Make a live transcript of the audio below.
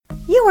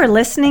You are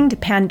listening to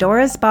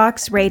Pandora's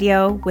Box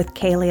Radio with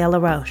Kalia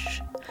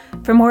LaRoche.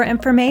 For more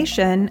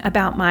information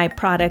about my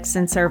products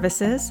and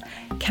services,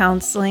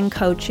 counseling,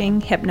 coaching,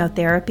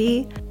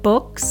 hypnotherapy,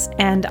 books,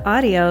 and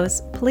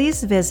audios,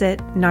 please visit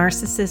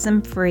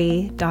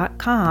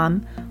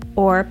narcissismfree.com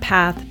or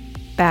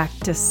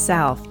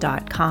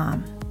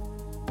pathbacktoself.com.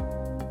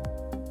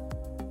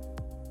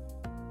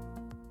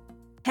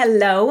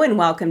 Hello and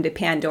welcome to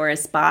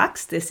Pandora's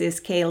Box. This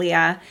is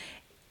Kalia,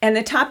 and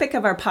the topic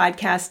of our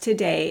podcast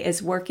today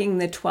is working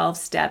the 12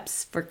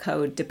 steps for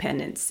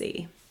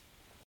codependency.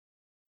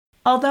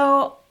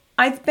 Although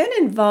I've been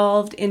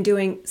involved in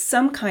doing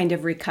some kind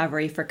of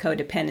recovery for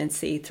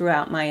codependency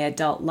throughout my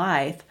adult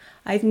life,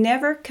 I've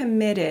never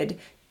committed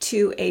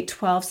to a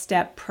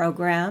 12-step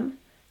program,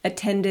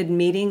 attended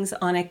meetings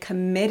on a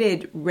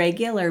committed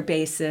regular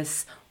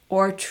basis,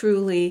 or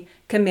truly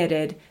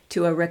committed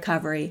to a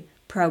recovery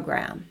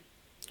program.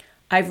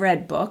 I've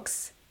read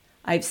books,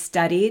 I've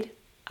studied,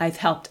 I've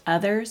helped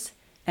others,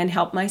 and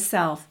helped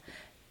myself,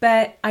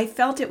 but I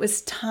felt it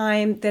was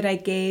time that I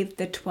gave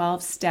the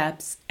 12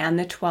 steps and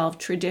the 12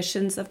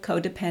 traditions of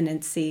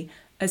codependency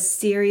a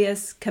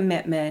serious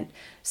commitment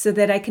so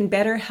that I can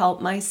better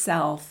help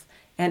myself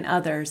and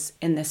others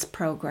in this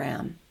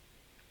program.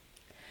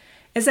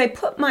 As I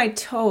put my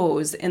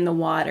toes in the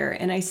water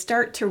and I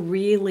start to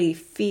really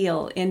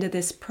feel into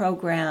this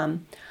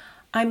program,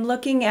 I'm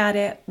looking at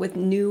it with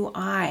new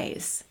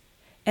eyes,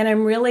 and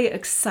I'm really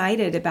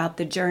excited about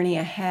the journey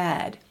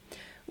ahead,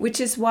 which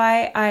is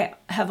why I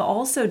have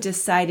also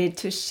decided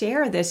to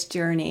share this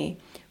journey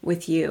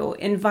with you,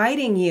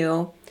 inviting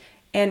you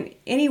and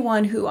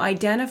anyone who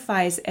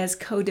identifies as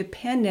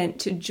codependent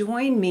to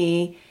join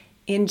me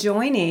in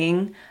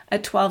joining a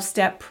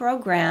 12-step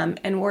program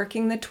and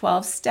working the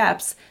 12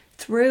 steps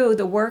through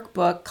the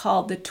workbook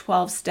called The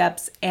 12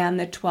 Steps and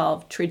the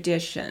 12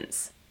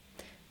 Traditions.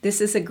 This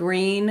is a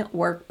green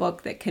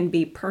workbook that can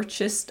be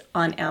purchased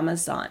on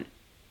Amazon.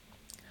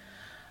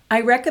 I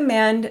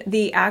recommend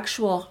the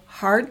actual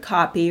hard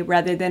copy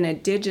rather than a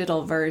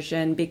digital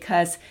version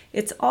because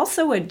it's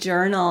also a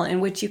journal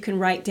in which you can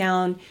write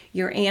down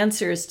your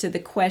answers to the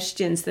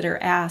questions that are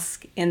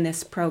asked in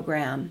this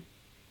program.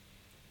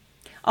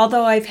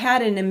 Although I've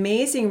had an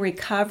amazing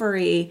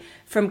recovery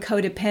from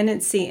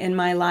codependency in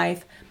my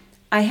life,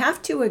 I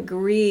have to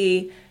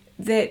agree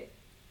that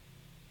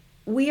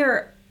we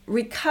are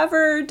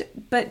recovered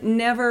but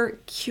never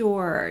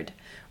cured,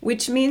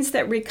 which means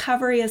that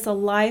recovery is a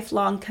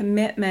lifelong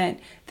commitment,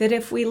 that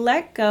if we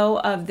let go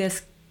of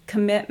this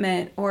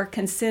commitment or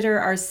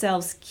consider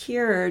ourselves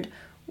cured,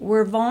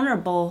 we're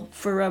vulnerable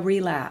for a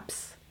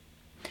relapse.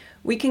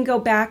 We can go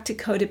back to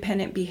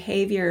codependent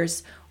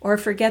behaviors or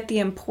forget the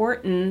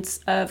importance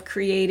of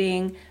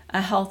creating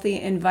a healthy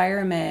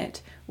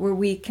environment where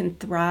we can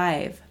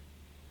thrive.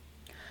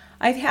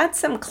 I've had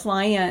some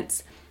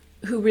clients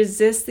who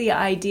resist the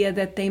idea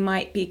that they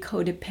might be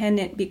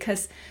codependent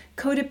because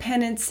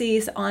codependency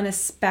is on a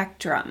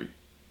spectrum.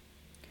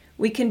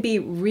 We can be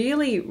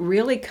really,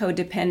 really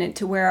codependent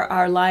to where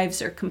our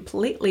lives are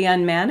completely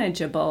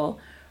unmanageable,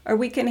 or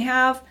we can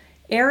have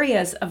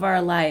areas of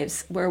our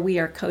lives where we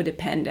are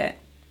codependent,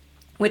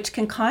 which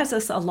can cause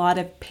us a lot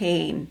of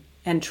pain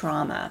and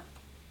trauma.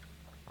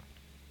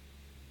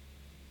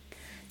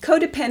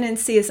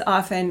 Codependency is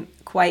often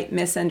quite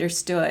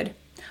misunderstood.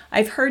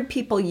 I've heard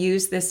people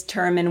use this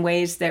term in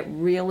ways that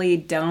really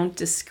don't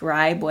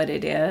describe what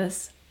it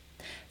is.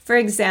 For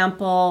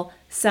example,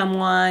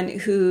 someone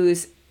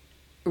who's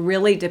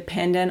really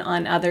dependent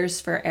on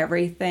others for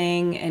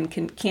everything and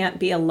can't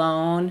be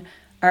alone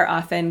are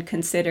often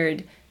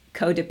considered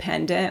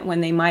codependent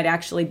when they might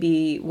actually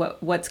be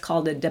what's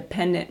called a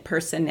dependent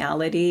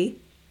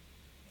personality.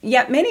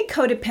 Yet many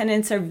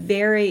codependents are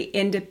very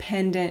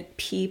independent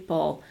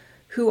people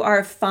who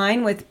are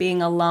fine with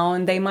being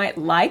alone. They might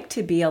like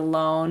to be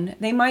alone.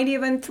 They might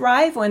even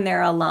thrive when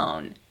they're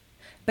alone.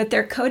 But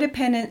their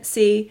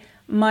codependency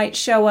might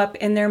show up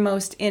in their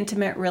most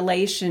intimate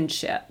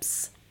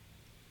relationships.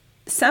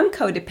 Some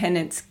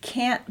codependents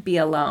can't be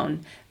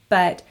alone,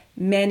 but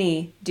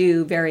many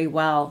do very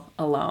well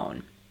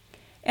alone.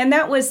 And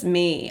that was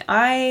me.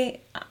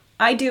 I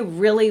do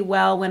really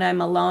well when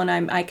I'm alone.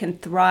 I can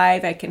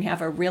thrive. I can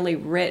have a really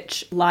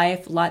rich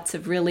life, lots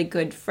of really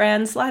good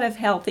friends, a lot of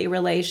healthy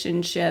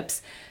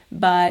relationships.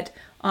 But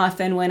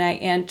often when I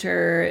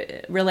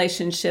enter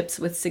relationships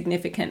with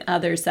significant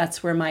others,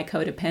 that's where my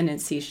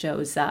codependency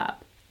shows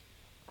up.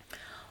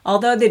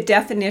 Although the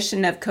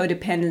definition of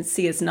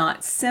codependency is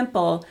not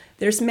simple,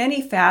 there's many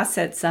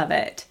facets of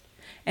it.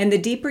 And the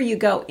deeper you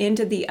go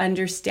into the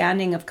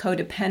understanding of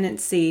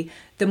codependency,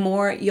 the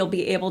more you'll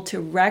be able to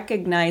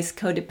recognize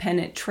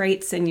codependent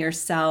traits in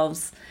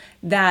yourselves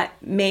that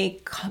may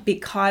be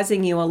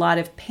causing you a lot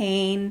of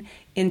pain,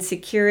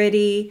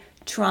 insecurity,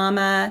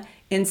 trauma,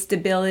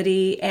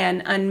 instability,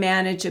 and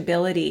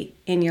unmanageability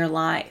in your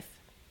life.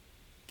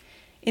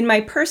 In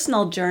my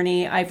personal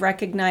journey, I've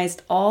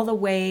recognized all the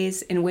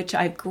ways in which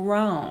I've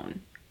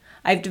grown.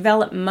 I've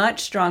developed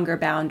much stronger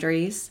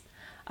boundaries.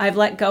 I've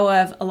let go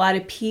of a lot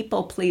of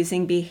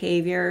people-pleasing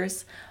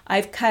behaviors.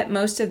 I've cut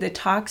most of the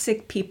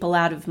toxic people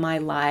out of my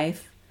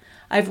life.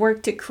 I've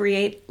worked to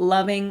create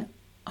loving,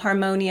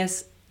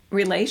 harmonious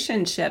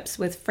relationships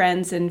with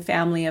friends and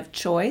family of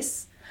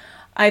choice.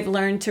 I've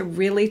learned to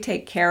really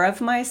take care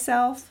of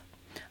myself.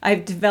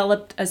 I've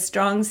developed a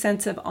strong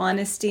sense of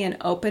honesty and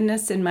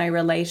openness in my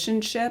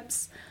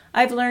relationships.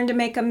 I've learned to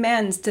make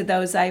amends to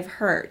those I've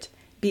hurt,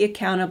 be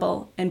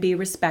accountable, and be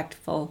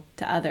respectful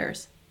to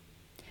others.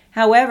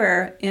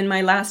 However, in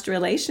my last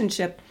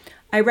relationship,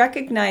 I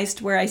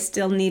recognized where I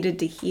still needed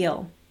to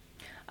heal.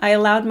 I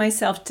allowed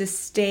myself to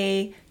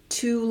stay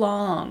too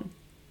long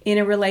in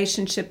a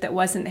relationship that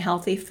wasn't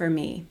healthy for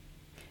me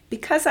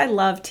because I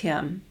loved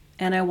him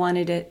and I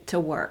wanted it to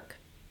work.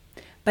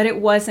 But it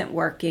wasn't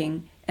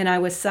working, and I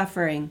was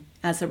suffering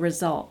as a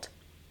result.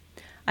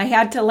 I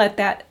had to let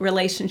that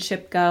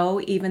relationship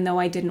go even though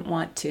I didn't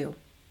want to.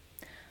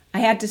 I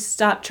had to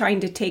stop trying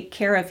to take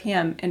care of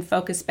him and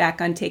focus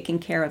back on taking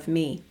care of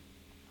me.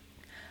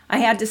 I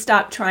had to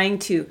stop trying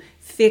to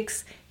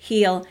fix,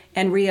 heal,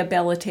 and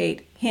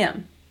rehabilitate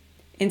him.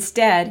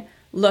 Instead,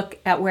 look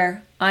at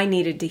where I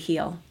needed to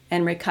heal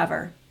and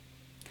recover.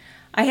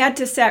 I had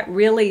to set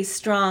really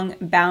strong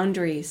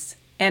boundaries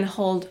and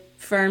hold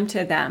firm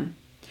to them,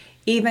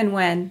 even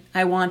when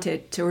I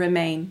wanted to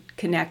remain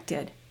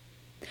connected.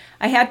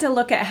 I had to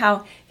look at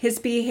how his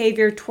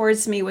behavior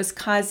towards me was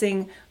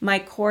causing my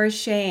core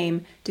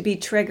shame to be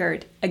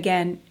triggered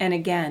again and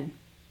again.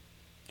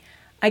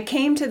 I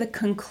came to the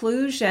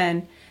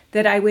conclusion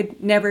that I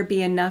would never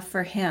be enough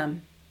for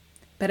him,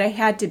 but I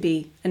had to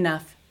be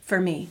enough for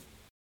me.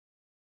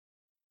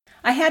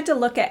 I had to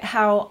look at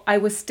how I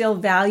was still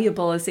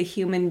valuable as a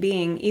human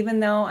being, even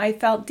though I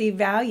felt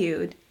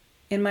devalued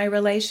in my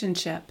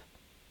relationship.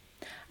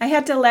 I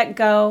had to let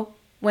go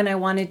when I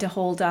wanted to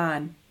hold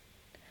on.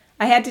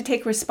 I had to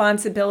take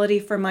responsibility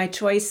for my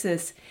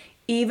choices,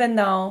 even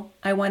though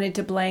I wanted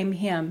to blame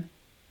him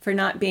for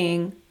not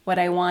being what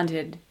I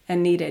wanted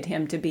and needed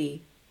him to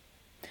be.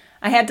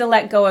 I had to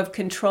let go of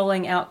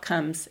controlling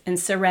outcomes and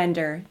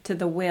surrender to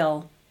the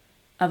will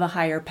of a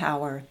higher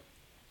power.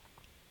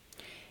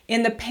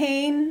 In the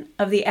pain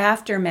of the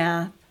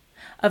aftermath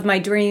of my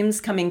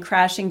dreams coming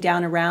crashing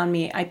down around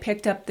me, I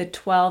picked up the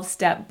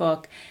 12-step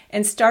book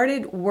and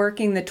started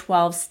working the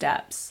 12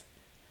 steps.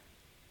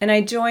 And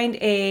I joined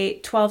a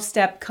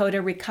 12-step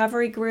CODA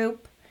recovery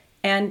group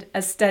and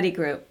a study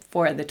group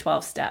for the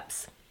 12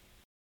 steps.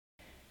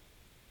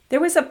 There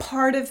was a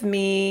part of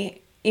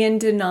me in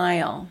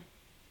denial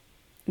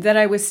that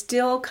I was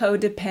still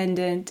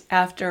codependent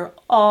after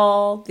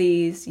all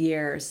these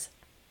years.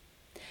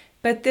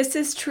 But this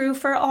is true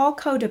for all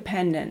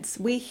codependents.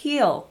 We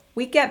heal,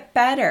 we get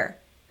better,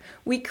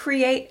 we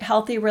create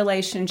healthy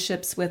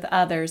relationships with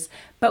others,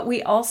 but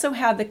we also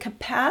have the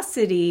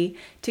capacity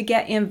to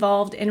get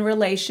involved in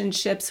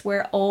relationships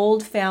where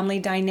old family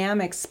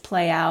dynamics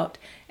play out,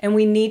 and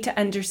we need to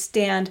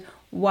understand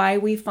why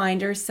we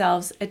find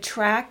ourselves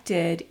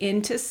attracted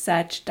into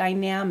such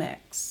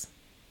dynamics.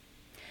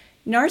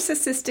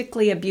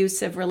 Narcissistically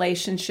abusive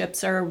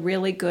relationships are a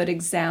really good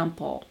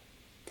example.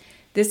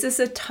 This is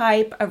a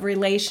type of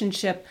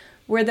relationship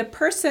where the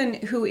person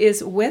who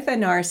is with a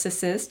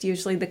narcissist,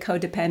 usually the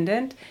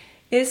codependent,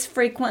 is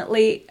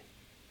frequently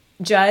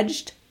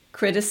judged,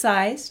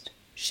 criticized,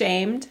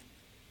 shamed,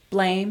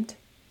 blamed,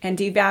 and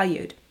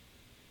devalued.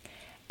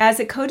 As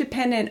a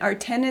codependent, our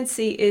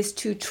tendency is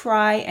to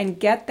try and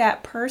get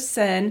that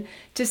person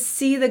to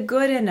see the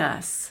good in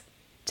us,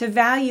 to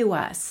value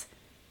us,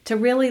 to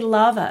really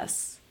love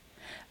us.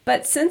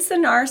 But since the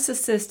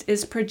narcissist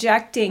is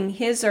projecting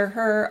his or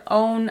her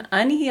own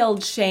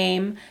unhealed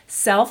shame,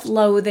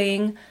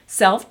 self-loathing,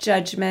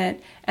 self-judgment,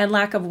 and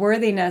lack of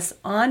worthiness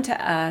onto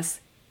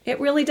us, it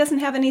really doesn't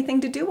have anything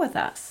to do with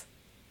us.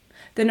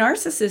 The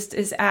narcissist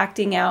is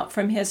acting out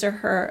from his or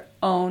her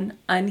own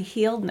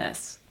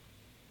unhealedness.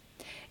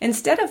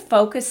 Instead of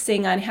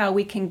focusing on how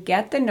we can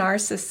get the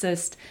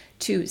narcissist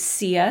to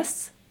see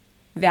us,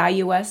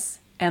 value us,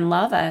 and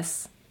love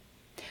us,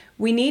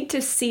 we need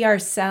to see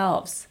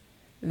ourselves,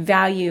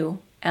 value,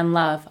 and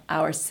love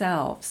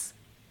ourselves.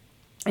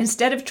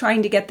 Instead of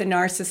trying to get the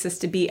narcissist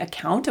to be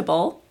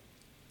accountable,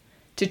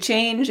 to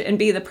change and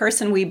be the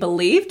person we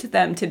believed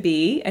them to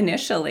be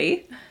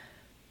initially,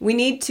 we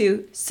need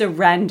to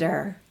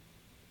surrender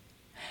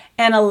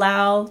and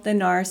allow the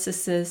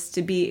narcissist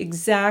to be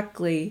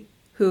exactly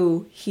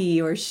who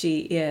he or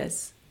she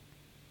is.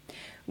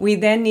 We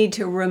then need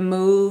to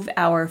remove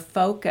our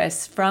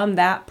focus from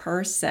that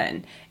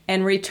person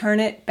and return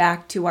it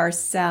back to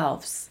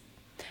ourselves.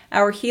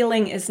 Our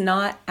healing is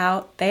not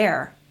out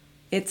there.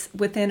 It's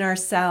within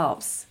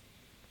ourselves.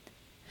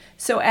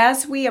 So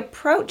as we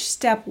approach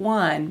step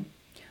 1,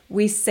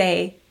 we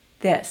say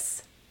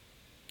this: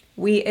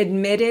 we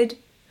admitted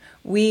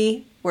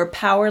we were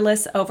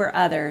powerless over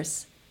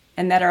others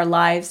and that our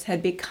lives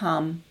had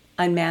become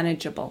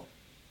unmanageable.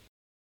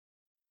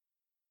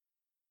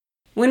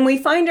 When we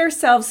find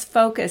ourselves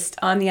focused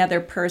on the other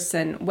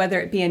person, whether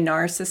it be a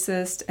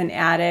narcissist, an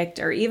addict,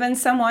 or even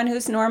someone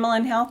who's normal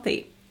and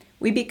healthy,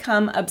 We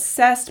become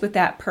obsessed with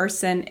that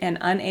person and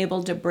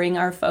unable to bring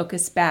our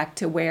focus back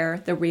to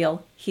where the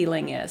real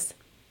healing is,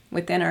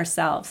 within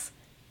ourselves.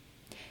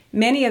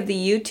 Many of the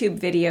YouTube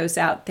videos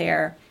out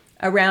there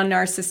around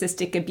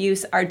narcissistic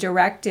abuse are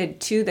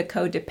directed to the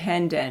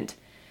codependent,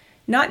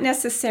 not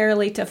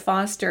necessarily to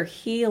foster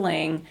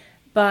healing,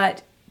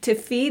 but to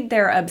feed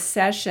their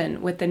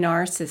obsession with the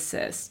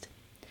narcissist.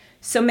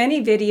 So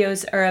many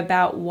videos are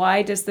about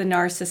why does the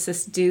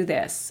narcissist do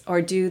this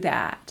or do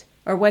that,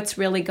 or what's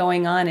really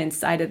going on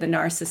inside of the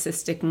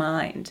narcissistic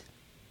mind.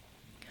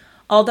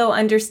 Although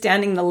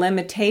understanding the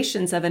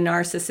limitations of a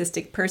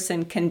narcissistic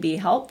person can be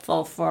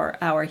helpful for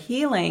our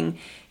healing,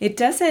 it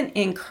doesn't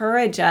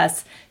encourage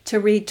us to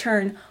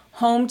return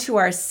home to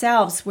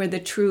ourselves where the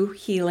true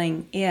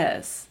healing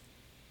is.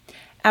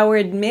 Our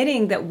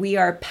admitting that we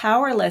are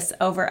powerless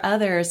over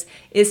others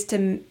is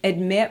to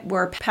admit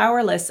we're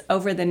powerless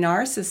over the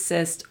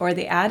narcissist or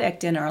the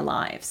addict in our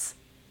lives.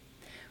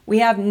 We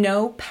have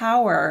no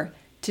power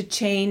to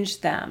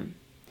change them.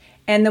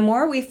 And the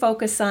more we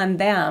focus on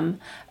them,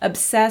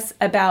 obsess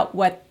about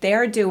what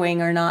they're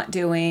doing or not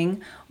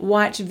doing,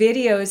 watch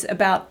videos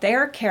about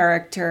their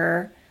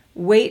character,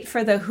 wait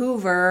for the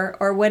Hoover,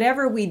 or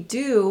whatever we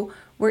do,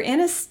 we're in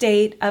a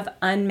state of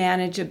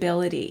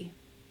unmanageability.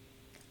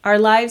 Our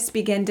lives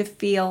begin to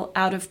feel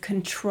out of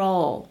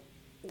control.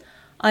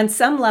 On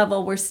some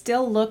level, we're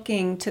still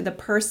looking to the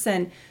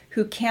person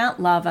who can't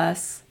love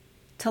us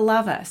to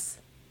love us,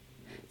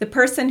 the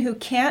person who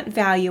can't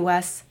value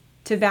us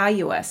to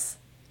value us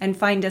and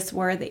find us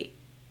worthy.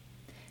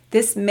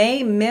 This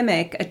may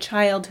mimic a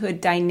childhood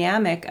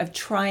dynamic of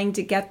trying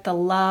to get the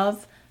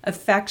love,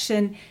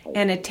 affection,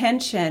 and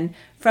attention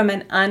from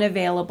an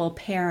unavailable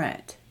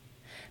parent.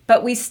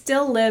 But we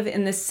still live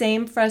in the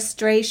same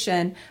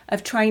frustration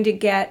of trying to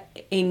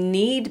get a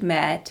need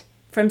met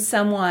from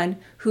someone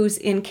who's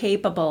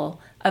incapable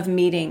of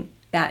meeting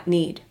that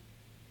need.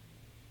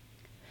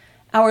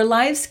 Our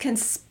lives can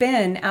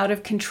spin out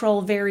of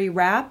control very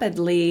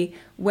rapidly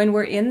when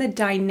we're in the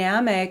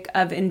dynamic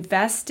of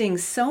investing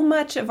so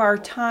much of our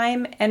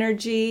time,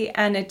 energy,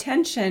 and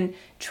attention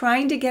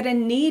trying to get a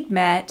need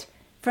met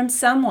from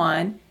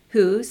someone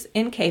who's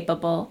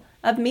incapable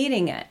of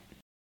meeting it.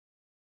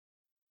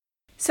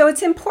 So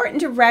it's important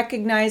to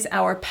recognize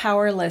our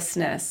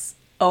powerlessness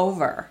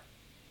over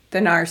the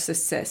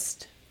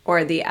narcissist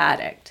or the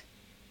addict.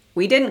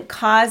 We didn't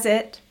cause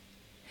it,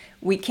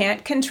 we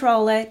can't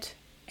control it,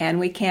 and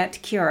we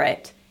can't cure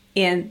it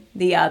in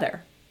the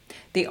other.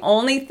 The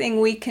only thing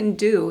we can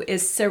do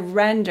is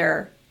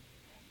surrender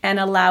and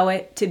allow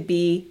it to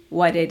be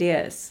what it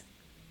is.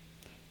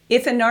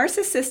 If a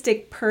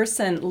narcissistic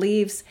person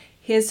leaves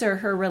his or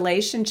her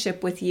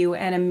relationship with you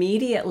and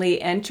immediately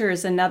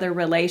enters another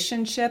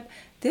relationship,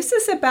 this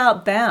is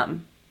about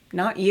them,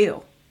 not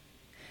you.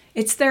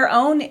 It's their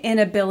own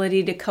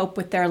inability to cope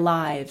with their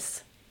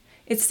lives.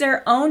 It's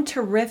their own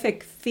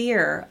terrific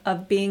fear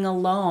of being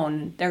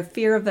alone, their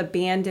fear of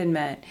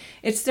abandonment.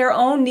 It's their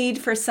own need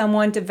for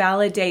someone to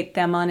validate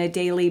them on a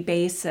daily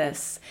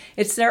basis.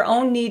 It's their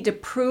own need to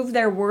prove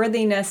their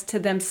worthiness to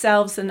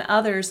themselves and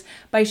others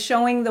by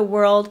showing the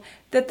world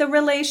that the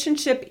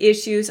relationship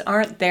issues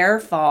aren't their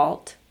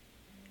fault,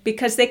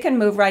 because they can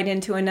move right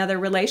into another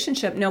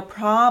relationship, no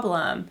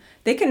problem.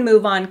 They can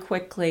move on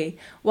quickly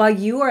while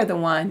you are the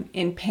one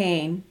in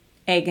pain,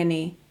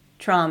 agony,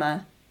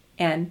 trauma,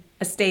 and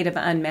a state of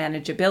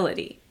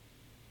unmanageability.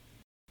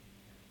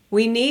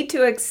 We need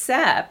to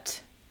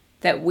accept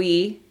that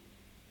we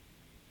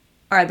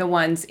are the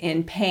ones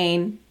in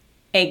pain,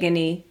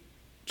 agony,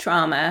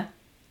 trauma,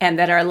 and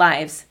that our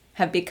lives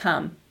have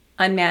become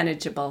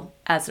unmanageable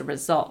as a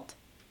result.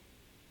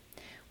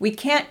 We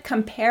can't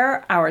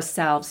compare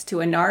ourselves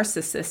to a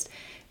narcissist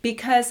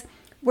because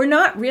we're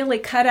not really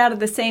cut out of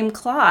the same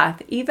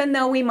cloth, even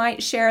though we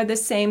might share the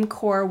same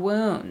core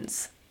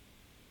wounds.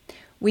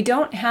 We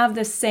don't have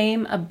the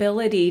same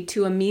ability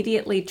to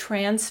immediately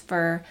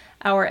transfer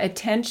our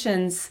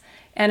attentions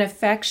and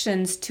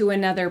affections to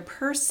another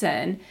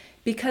person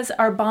because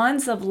our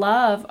bonds of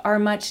love are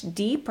much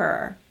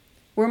deeper.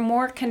 We're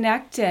more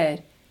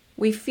connected.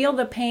 We feel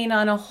the pain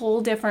on a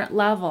whole different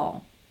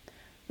level.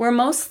 We're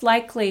most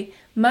likely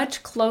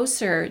much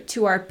closer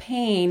to our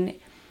pain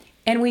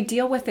and we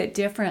deal with it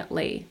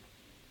differently.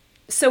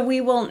 So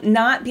we will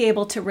not be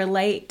able to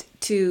relate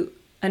to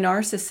a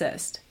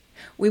narcissist.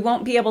 We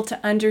won't be able to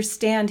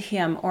understand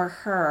him or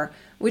her,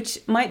 which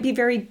might be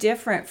very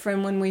different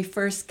from when we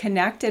first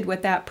connected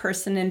with that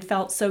person and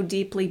felt so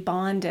deeply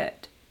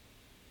bonded.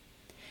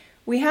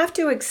 We have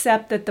to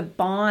accept that the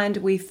bond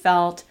we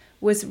felt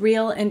was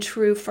real and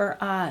true for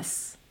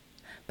us,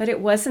 but it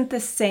wasn't the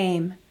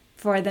same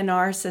for the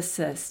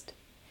narcissist.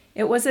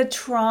 It was a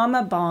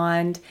trauma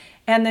bond,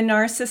 and the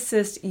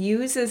narcissist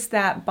uses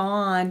that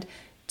bond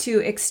to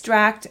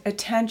extract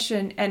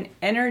attention and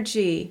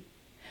energy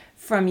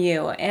from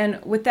you, and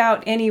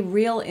without any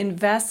real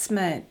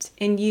investment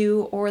in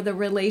you or the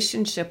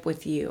relationship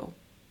with you.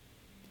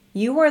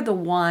 You are the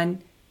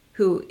one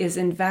who is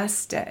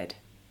invested,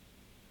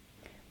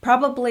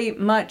 probably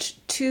much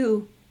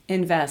too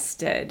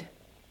invested.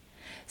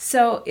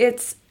 So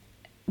it's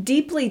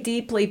deeply,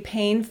 deeply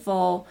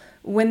painful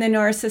when the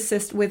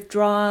narcissist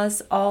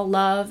withdraws all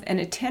love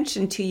and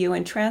attention to you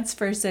and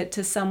transfers it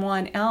to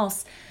someone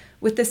else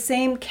with the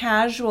same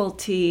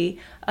casualty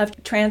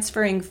of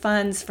transferring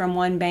funds from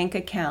one bank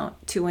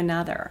account to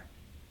another.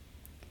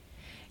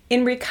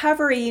 In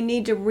recovery, you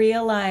need to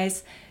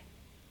realize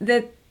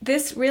that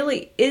this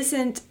really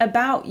isn't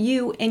about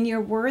you and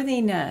your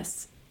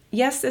worthiness.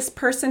 Yes, this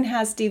person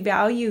has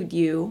devalued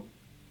you,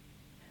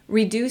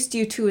 reduced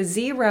you to a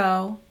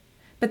zero,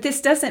 but this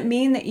doesn't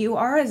mean that you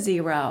are a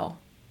zero.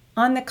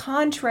 On the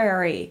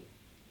contrary,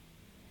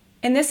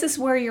 and this is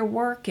where your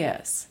work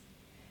is.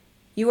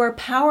 You are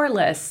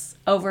powerless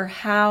over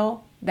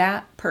how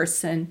that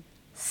person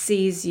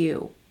sees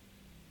you.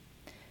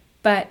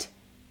 But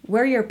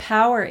where your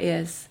power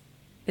is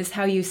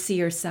how you see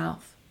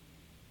yourself.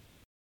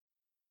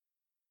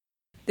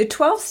 The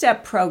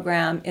 12-step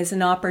program is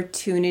an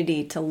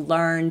opportunity to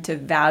learn to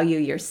value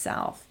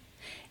yourself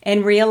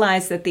and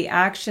realize that the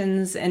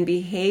actions and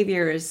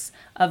behaviors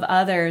of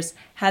others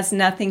has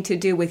nothing to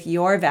do with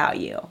your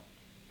value.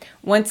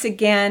 Once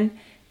again,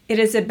 it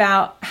is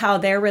about how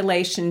their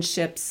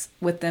relationships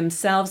with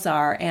themselves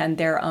are and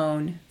their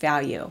own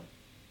value.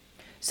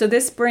 So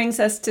this brings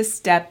us to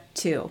step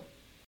 2.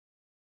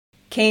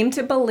 Came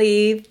to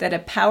believe that a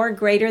power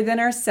greater than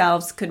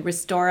ourselves could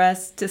restore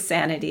us to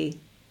sanity.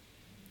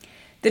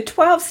 The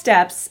 12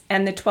 steps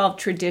and the 12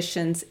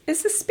 traditions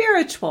is a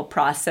spiritual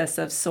process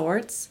of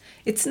sorts.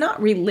 It's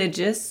not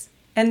religious,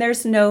 and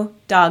there's no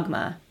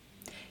dogma.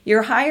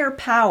 Your higher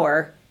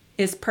power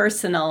is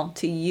personal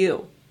to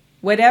you.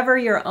 Whatever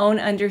your own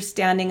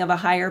understanding of a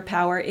higher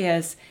power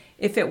is,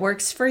 if it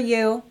works for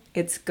you,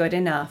 it's good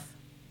enough.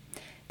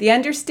 The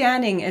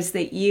understanding is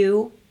that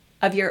you,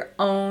 of your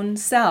own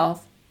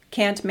self,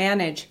 can't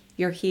manage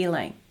your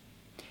healing.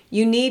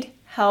 You need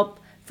help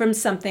from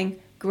something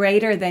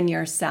greater than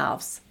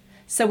yourselves.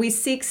 So we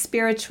seek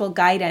spiritual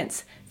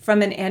guidance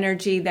from an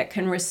energy that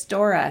can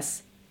restore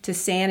us to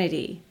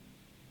sanity.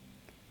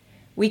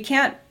 We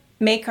can't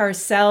make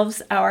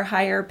ourselves our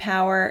higher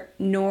power,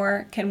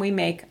 nor can we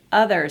make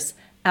others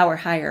our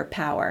higher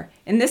power.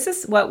 And this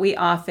is what we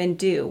often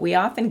do. We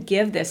often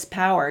give this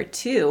power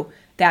to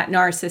that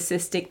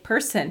narcissistic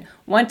person,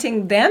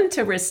 wanting them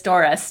to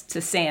restore us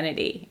to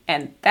sanity,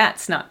 and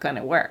that's not going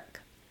to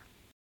work.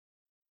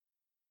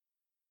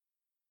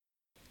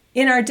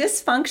 In our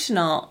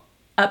dysfunctional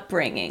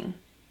upbringing,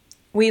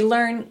 we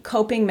learn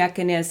coping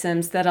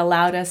mechanisms that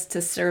allowed us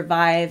to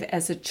survive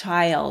as a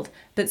child,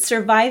 but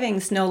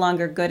surviving's no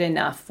longer good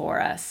enough for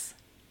us.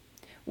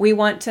 We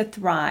want to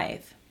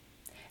thrive.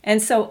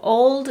 And so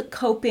old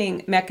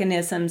coping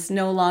mechanisms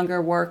no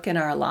longer work in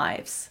our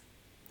lives.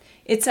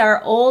 It's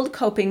our old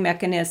coping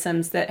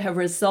mechanisms that have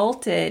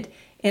resulted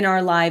in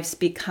our lives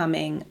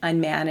becoming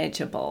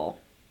unmanageable.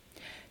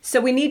 So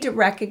we need to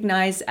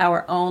recognize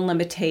our own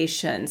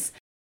limitations.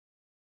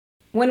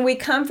 When we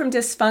come from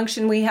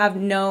dysfunction, we have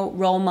no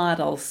role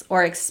models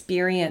or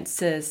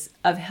experiences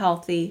of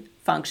healthy,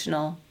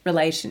 functional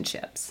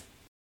relationships.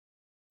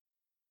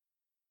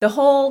 The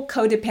whole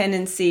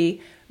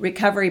codependency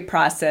recovery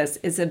process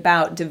is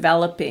about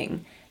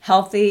developing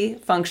healthy,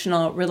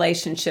 functional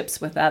relationships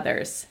with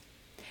others.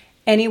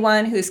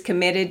 Anyone who's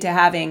committed to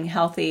having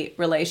healthy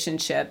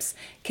relationships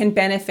can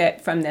benefit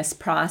from this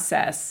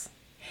process,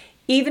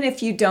 even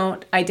if you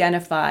don't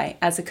identify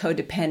as a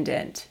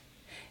codependent.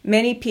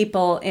 Many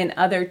people in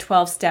other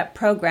 12-step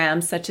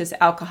programs, such as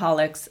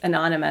Alcoholics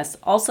Anonymous,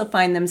 also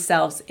find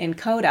themselves in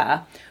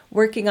CODA,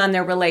 working on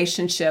their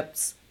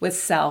relationships with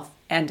self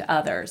and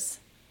others.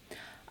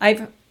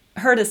 I've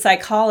heard a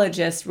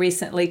psychologist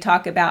recently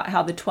talk about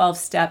how the 12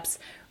 steps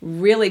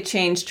really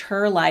changed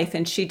her life,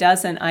 and she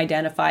doesn't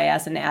identify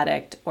as an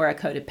addict or a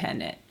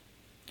codependent.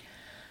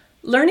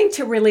 Learning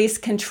to release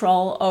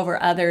control over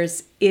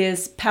others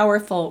is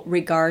powerful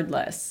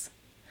regardless.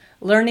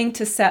 Learning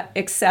to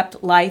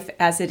accept life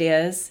as it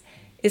is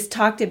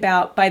talked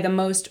about by the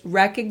most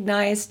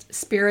recognized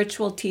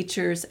spiritual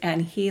teachers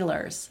and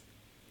healers.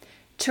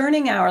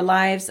 Turning our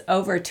lives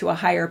over to a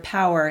higher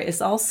power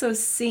is also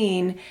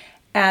seen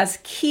as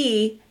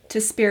key to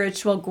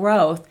spiritual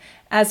growth,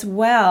 as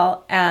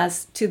well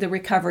as to the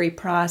recovery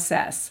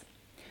process.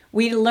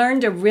 We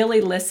learn to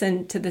really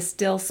listen to the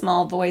still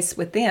small voice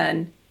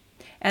within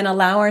and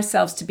allow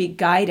ourselves to be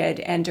guided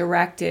and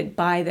directed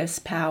by this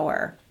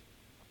power.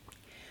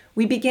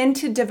 We begin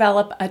to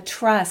develop a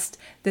trust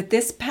that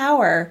this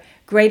power,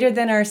 greater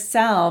than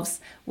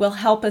ourselves, will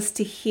help us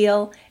to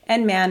heal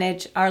and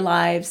manage our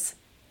lives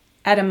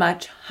at a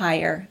much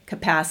higher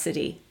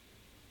capacity.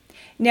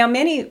 Now,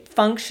 many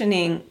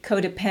functioning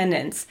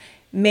codependents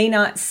may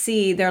not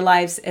see their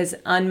lives as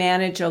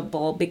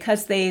unmanageable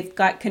because they've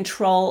got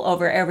control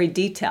over every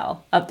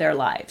detail of their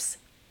lives.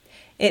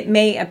 It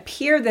may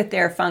appear that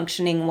they're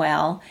functioning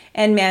well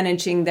and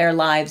managing their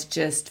lives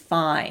just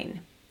fine.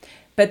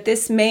 But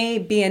this may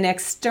be an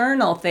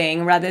external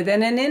thing rather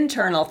than an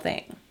internal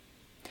thing.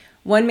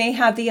 One may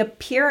have the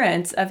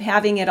appearance of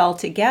having it all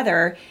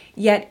together,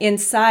 yet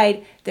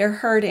inside they're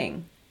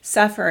hurting,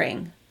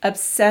 suffering,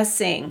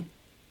 obsessing,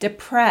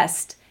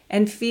 depressed,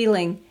 and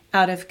feeling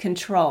out of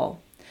control.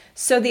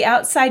 So the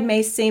outside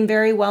may seem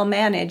very well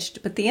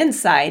managed, but the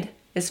inside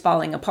is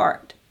falling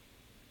apart.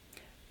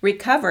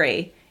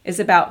 Recovery is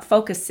about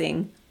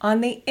focusing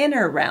on the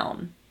inner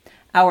realm,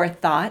 our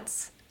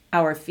thoughts,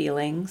 our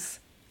feelings,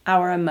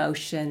 our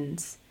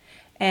emotions,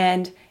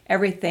 and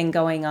everything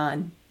going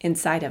on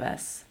inside of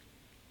us.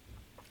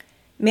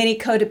 Many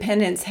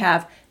codependents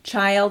have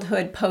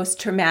childhood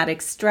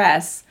post-traumatic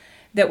stress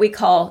that we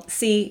call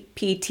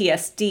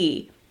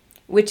CPTSD,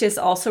 which is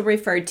also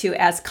referred to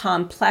as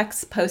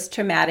complex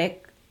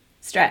post-traumatic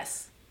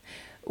stress.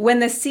 When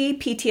the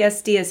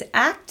CPTSD is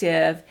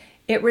active,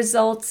 it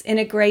results in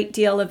a great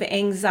deal of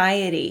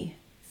anxiety,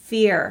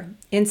 fear,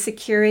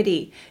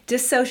 insecurity,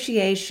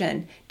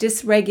 dissociation,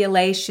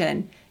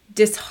 dysregulation,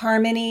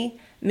 disharmony,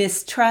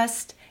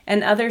 mistrust,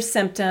 and other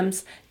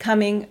symptoms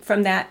coming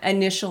from that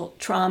initial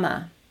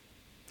trauma.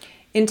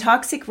 In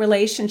toxic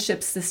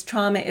relationships, this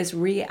trauma is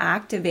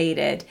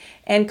reactivated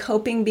and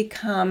coping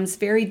becomes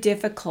very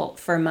difficult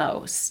for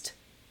most.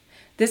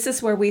 This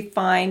is where we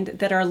find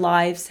that our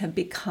lives have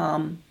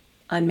become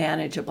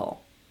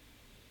unmanageable.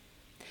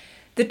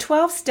 The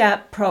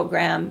 12-step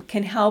program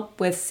can help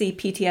with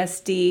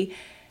CPTSD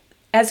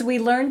as we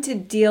learn to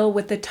deal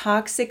with the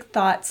toxic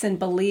thoughts and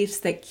beliefs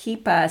that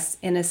keep us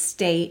in a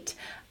state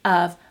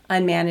of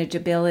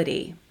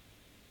unmanageability.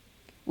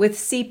 With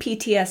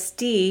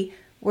CPTSD,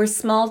 we're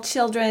small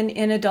children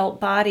in adult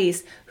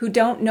bodies who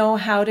don't know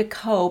how to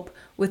cope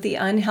with the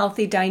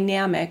unhealthy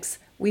dynamics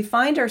we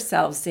find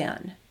ourselves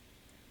in.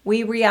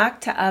 We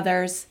react to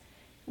others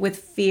with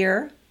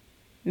fear,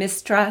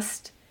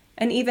 mistrust,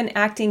 and even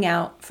acting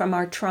out from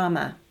our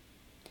trauma.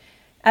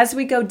 As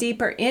we go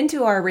deeper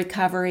into our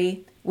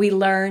recovery, we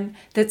learn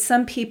that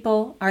some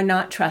people are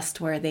not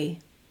trustworthy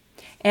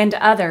and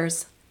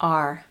others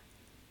are.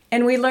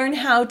 And we learn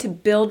how to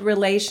build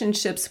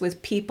relationships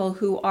with people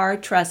who are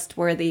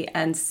trustworthy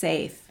and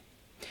safe.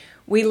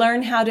 We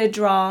learn how to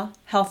draw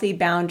healthy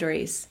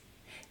boundaries,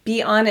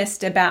 be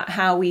honest about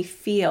how we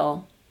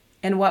feel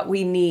and what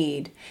we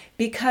need,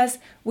 because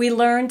we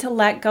learn to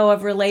let go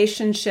of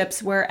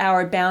relationships where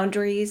our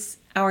boundaries,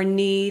 our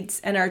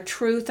needs, and our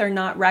truth are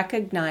not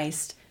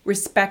recognized,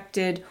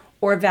 respected,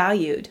 or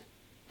valued.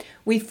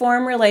 We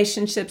form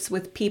relationships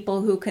with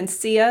people who can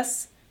see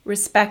us,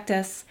 respect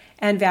us,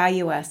 and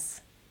value us.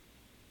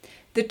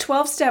 The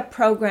 12-step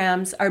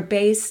programs are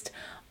based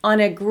on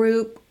a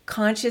group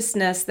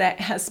consciousness that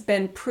has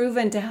been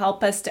proven to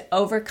help us to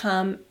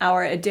overcome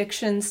our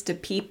addictions to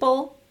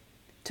people,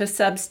 to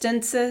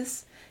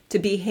substances, to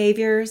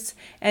behaviors,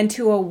 and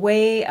to a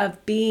way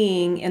of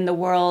being in the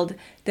world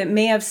that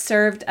may have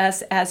served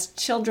us as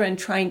children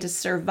trying to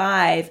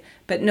survive,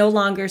 but no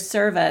longer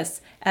serve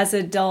us as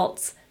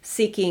adults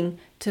seeking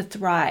to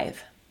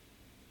thrive.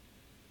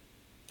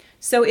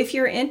 So if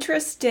you're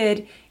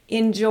interested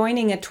in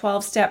joining a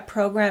 12-step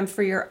program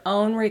for your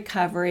own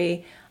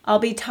recovery, I'll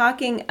be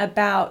talking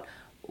about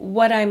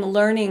what I'm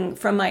learning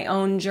from my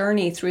own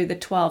journey through the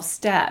 12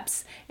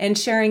 steps and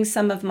sharing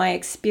some of my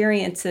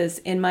experiences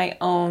in my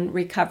own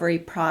recovery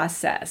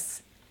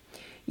process.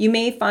 You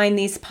may find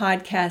these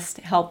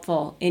podcasts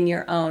helpful in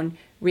your own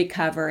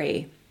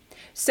recovery.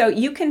 So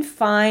you can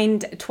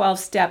find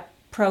 12-step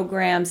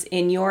programs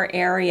in your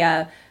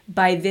area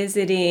by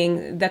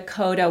visiting the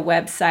CODA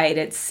website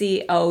at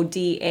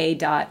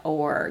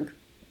coda.org.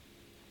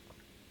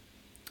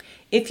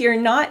 If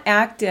you're not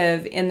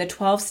active in the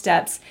 12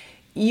 steps,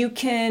 you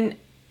can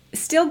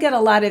still get a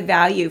lot of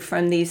value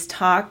from these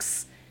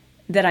talks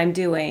that I'm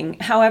doing.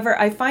 However,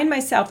 I find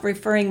myself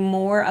referring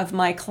more of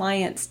my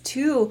clients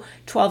to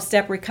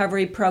 12-step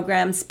recovery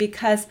programs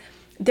because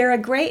they're a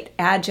great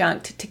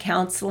adjunct to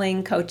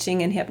counseling,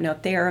 coaching, and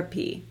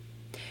hypnotherapy.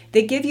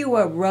 They give you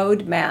a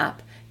roadmap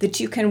that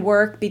you can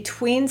work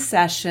between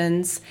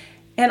sessions,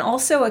 and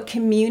also a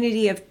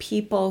community of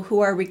people who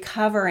are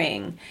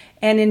recovering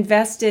and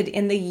invested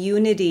in the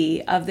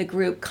unity of the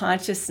group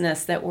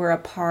consciousness that we're a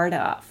part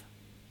of.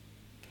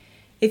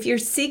 If you're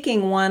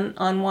seeking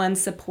one-on-one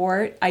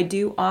support, I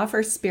do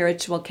offer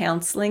spiritual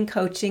counseling,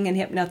 coaching, and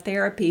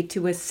hypnotherapy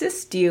to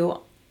assist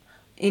you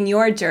in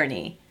your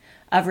journey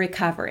of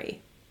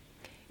recovery.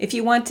 If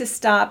you want to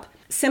stop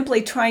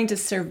simply trying to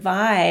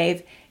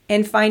survive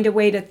and find a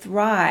way to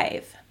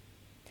thrive,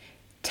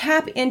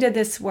 tap into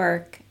this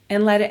work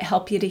and let it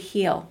help you to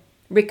heal,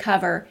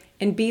 recover,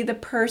 and be the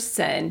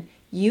person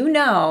you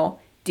know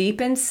deep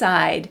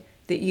inside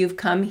that you've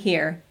come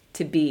here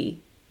to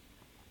be.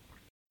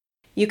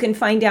 You can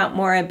find out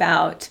more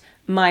about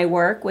my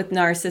work with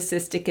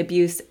narcissistic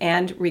abuse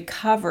and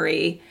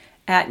recovery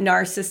at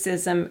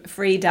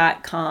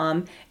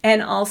narcissismfree.com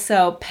and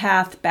also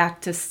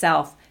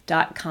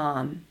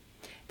pathbacktoself.com.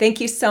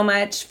 Thank you so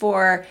much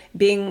for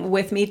being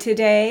with me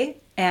today,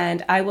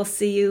 and I will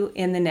see you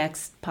in the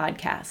next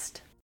podcast.